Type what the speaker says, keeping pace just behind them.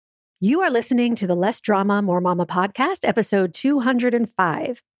You are listening to the Less Drama, More Mama podcast, episode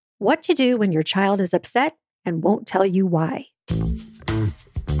 205. What to do when your child is upset and won't tell you why.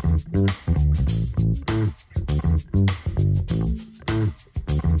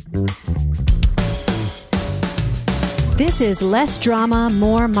 This is Less Drama,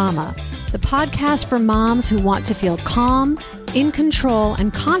 More Mama, the podcast for moms who want to feel calm, in control,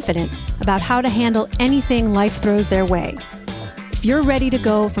 and confident about how to handle anything life throws their way. If you're ready to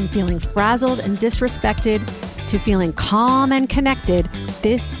go from feeling frazzled and disrespected to feeling calm and connected,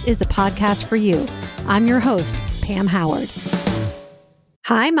 this is the podcast for you. I'm your host, Pam Howard.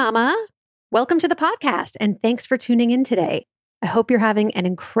 Hi, Mama. Welcome to the podcast, and thanks for tuning in today. I hope you're having an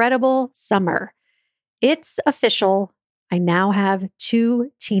incredible summer. It's official. I now have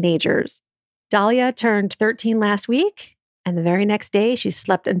 2 teenagers. Dahlia turned 13 last week, and the very next day, she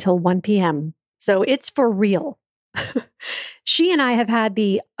slept until 1 p.m. So it's for real. She and I have had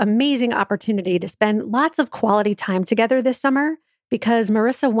the amazing opportunity to spend lots of quality time together this summer because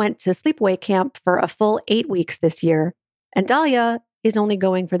Marissa went to sleepaway camp for a full 8 weeks this year, and Dahlia is only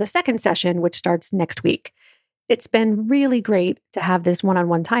going for the second session, which starts next week. It's been really great to have this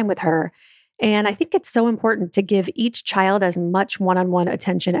one-on-one time with her, and I think it's so important to give each child as much one-on-one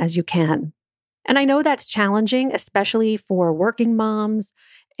attention as you can. And I know that's challenging, especially for working moms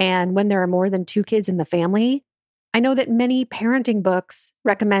and when there are more than 2 kids in the family. I know that many parenting books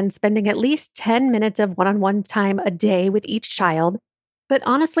recommend spending at least 10 minutes of one-on-one time a day with each child. But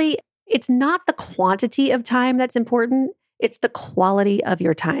honestly, it's not the quantity of time that's important, it's the quality of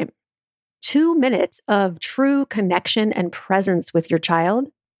your time. 2 minutes of true connection and presence with your child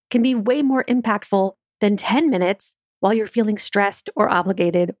can be way more impactful than 10 minutes while you're feeling stressed or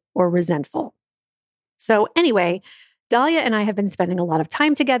obligated or resentful. So anyway, Dahlia and I have been spending a lot of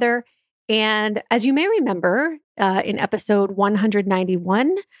time together. And as you may remember, in episode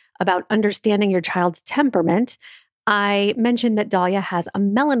 191 about understanding your child's temperament, I mentioned that Dahlia has a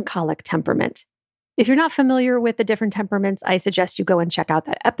melancholic temperament. If you're not familiar with the different temperaments, I suggest you go and check out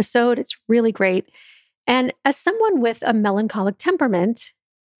that episode. It's really great. And as someone with a melancholic temperament,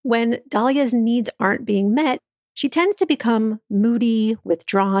 when Dahlia's needs aren't being met, she tends to become moody,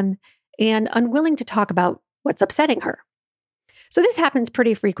 withdrawn, and unwilling to talk about what's upsetting her. So this happens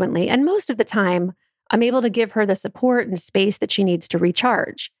pretty frequently, and most of the time, I'm able to give her the support and space that she needs to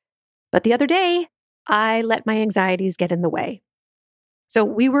recharge. But the other day, I let my anxieties get in the way. So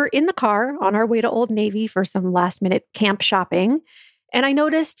we were in the car on our way to Old Navy for some last-minute camp shopping, and I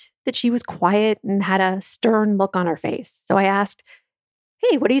noticed that she was quiet and had a stern look on her face. So I asked,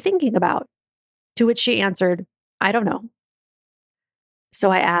 "Hey, what are you thinking about?" To which she answered, "I don't know."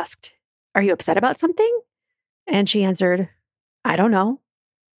 So I asked, "Are you upset about something?" And she answered, "I don't know."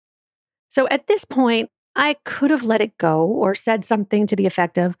 So at this point, I could have let it go or said something to the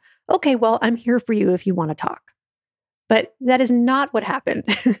effect of, "Okay, well, I'm here for you if you want to talk." But that is not what happened.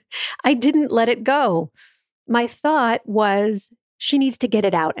 I didn't let it go. My thought was, she needs to get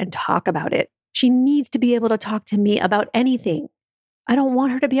it out and talk about it. She needs to be able to talk to me about anything. I don't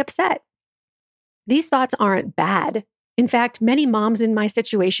want her to be upset. These thoughts aren't bad. In fact, many moms in my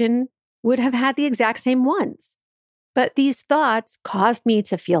situation would have had the exact same ones. But these thoughts caused me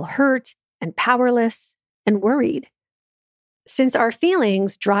to feel hurt and powerless and worried. Since our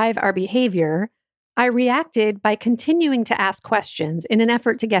feelings drive our behavior, I reacted by continuing to ask questions in an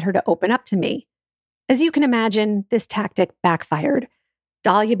effort to get her to open up to me. As you can imagine, this tactic backfired.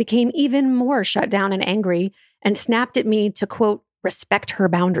 Dahlia became even more shut down and angry and snapped at me to, quote, respect her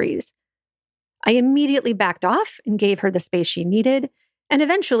boundaries. I immediately backed off and gave her the space she needed, and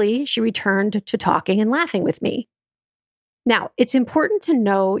eventually she returned to talking and laughing with me. Now, it's important to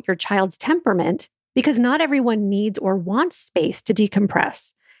know your child's temperament because not everyone needs or wants space to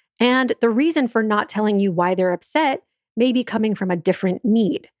decompress. And the reason for not telling you why they're upset may be coming from a different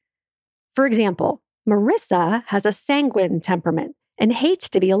need. For example, Marissa has a sanguine temperament and hates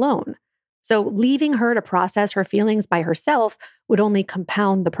to be alone. So leaving her to process her feelings by herself would only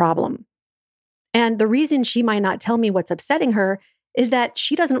compound the problem. And the reason she might not tell me what's upsetting her is that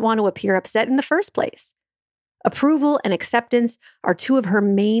she doesn't want to appear upset in the first place. Approval and acceptance are 2 of her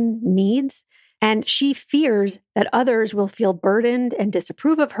main needs, and she fears that others will feel burdened and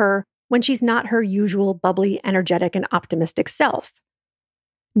disapprove of her when she's not her usual bubbly, energetic, and optimistic self.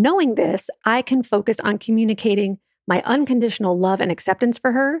 Knowing this, I can focus on communicating my unconditional love and acceptance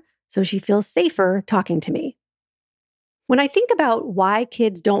for her so she feels safer talking to me. When I think about why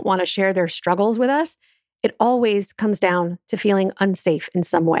kids don't want to share their struggles with us, it always comes down to feeling unsafe in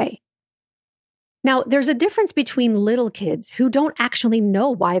some way. Now, there's a difference between little kids who don't actually know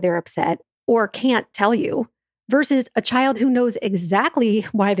why they're upset or can't tell you versus a child who knows exactly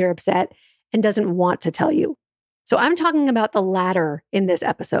why they're upset and doesn't want to tell you. So I'm talking about the latter in this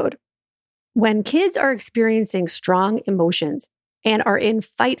episode. When kids are experiencing strong emotions and are in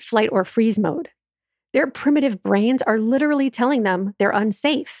fight, flight, or freeze mode, their primitive brains are literally telling them they're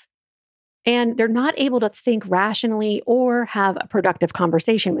unsafe. And they're not able to think rationally or have a productive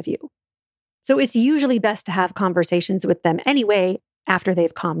conversation with you. So it's usually best to have conversations with them anyway after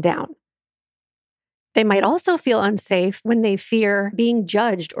they've calmed down. They might also feel unsafe when they fear being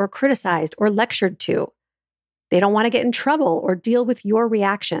judged or criticized or lectured to. They don't want to get in trouble or deal with your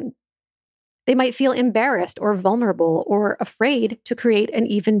reaction. They might feel embarrassed or vulnerable or afraid to create an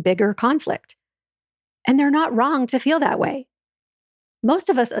even bigger conflict. And they're not wrong to feel that way. Most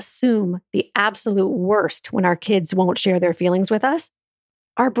of us assume the absolute worst when our kids won't share their feelings with us.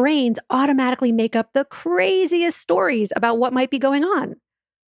 Our brains automatically make up the craziest stories about what might be going on.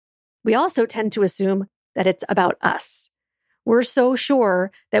 We also tend to assume that it's about us. We're so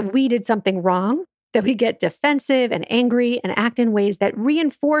sure that we did something wrong that we get defensive and angry and act in ways that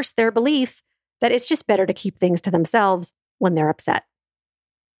reinforce their belief that it's just better to keep things to themselves when they're upset.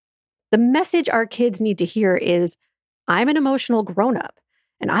 The message our kids need to hear is, I'm an emotional grown-up,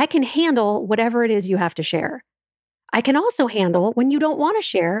 and I can handle whatever it is you have to share. I can also handle when you don't want to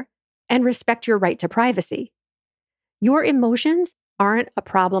share and respect your right to privacy. Your emotions aren't a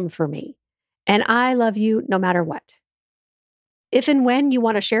problem for me, and I love you no matter what. If and when you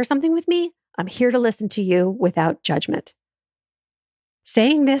want to share something with me, I'm here to listen to you without judgment.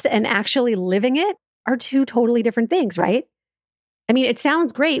 Saying this and actually living it are two totally different things, right? I mean, it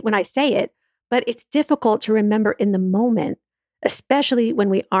sounds great when I say it, but it's difficult to remember in the moment, especially when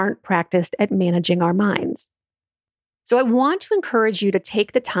we aren't practiced at managing our minds. So I want to encourage you to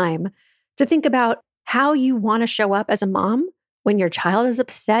take the time to think about how you want to show up as a mom when your child is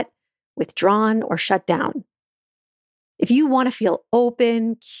upset, withdrawn, or shut down. If you want to feel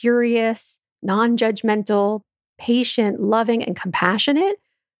open, curious, non-judgmental, patient, loving, and compassionate,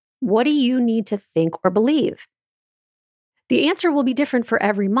 what do you need to think or believe? The answer will be different for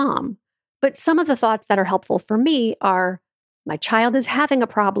every mom, but some of the thoughts that are helpful for me are, my child is having a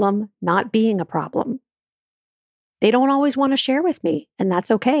problem, not being a problem. They don't always want to share with me, and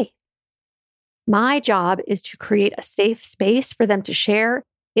that's okay. My job is to create a safe space for them to share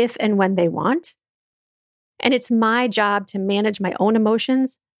if and when they want. And it's my job to manage my own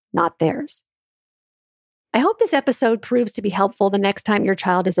emotions, not theirs. I hope this episode proves to be helpful the next time your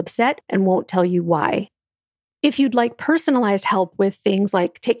child is upset and won't tell you why. If you'd like personalized help with things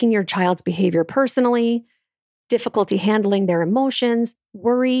like taking your child's behavior personally, difficulty handling their emotions,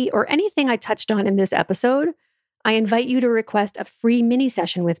 worry, or anything I touched on in this episode, I invite you to request a free mini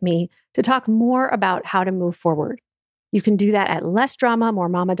session with me to talk more about how to move forward. You can do that at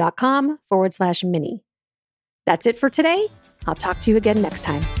lessdramamoremama.com/mini. That's it for today. I'll talk to you again next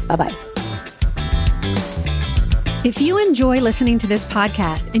time. Bye-bye. If you enjoy listening to this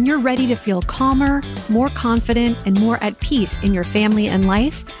podcast and you're ready to feel calmer, more confident, and more at peace in your family and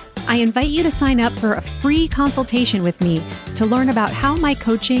life, I invite you to sign up for a free consultation with me to learn about how my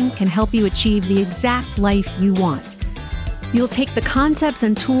coaching can help you achieve the exact life you want. You'll take the concepts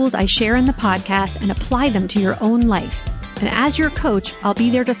and tools I share in the podcast and apply them to your own life. And as your coach, I'll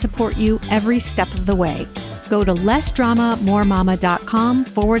be there to support you every step of the way. Go to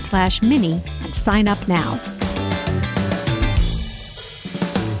lessdramamoremama.com/mini and sign up now.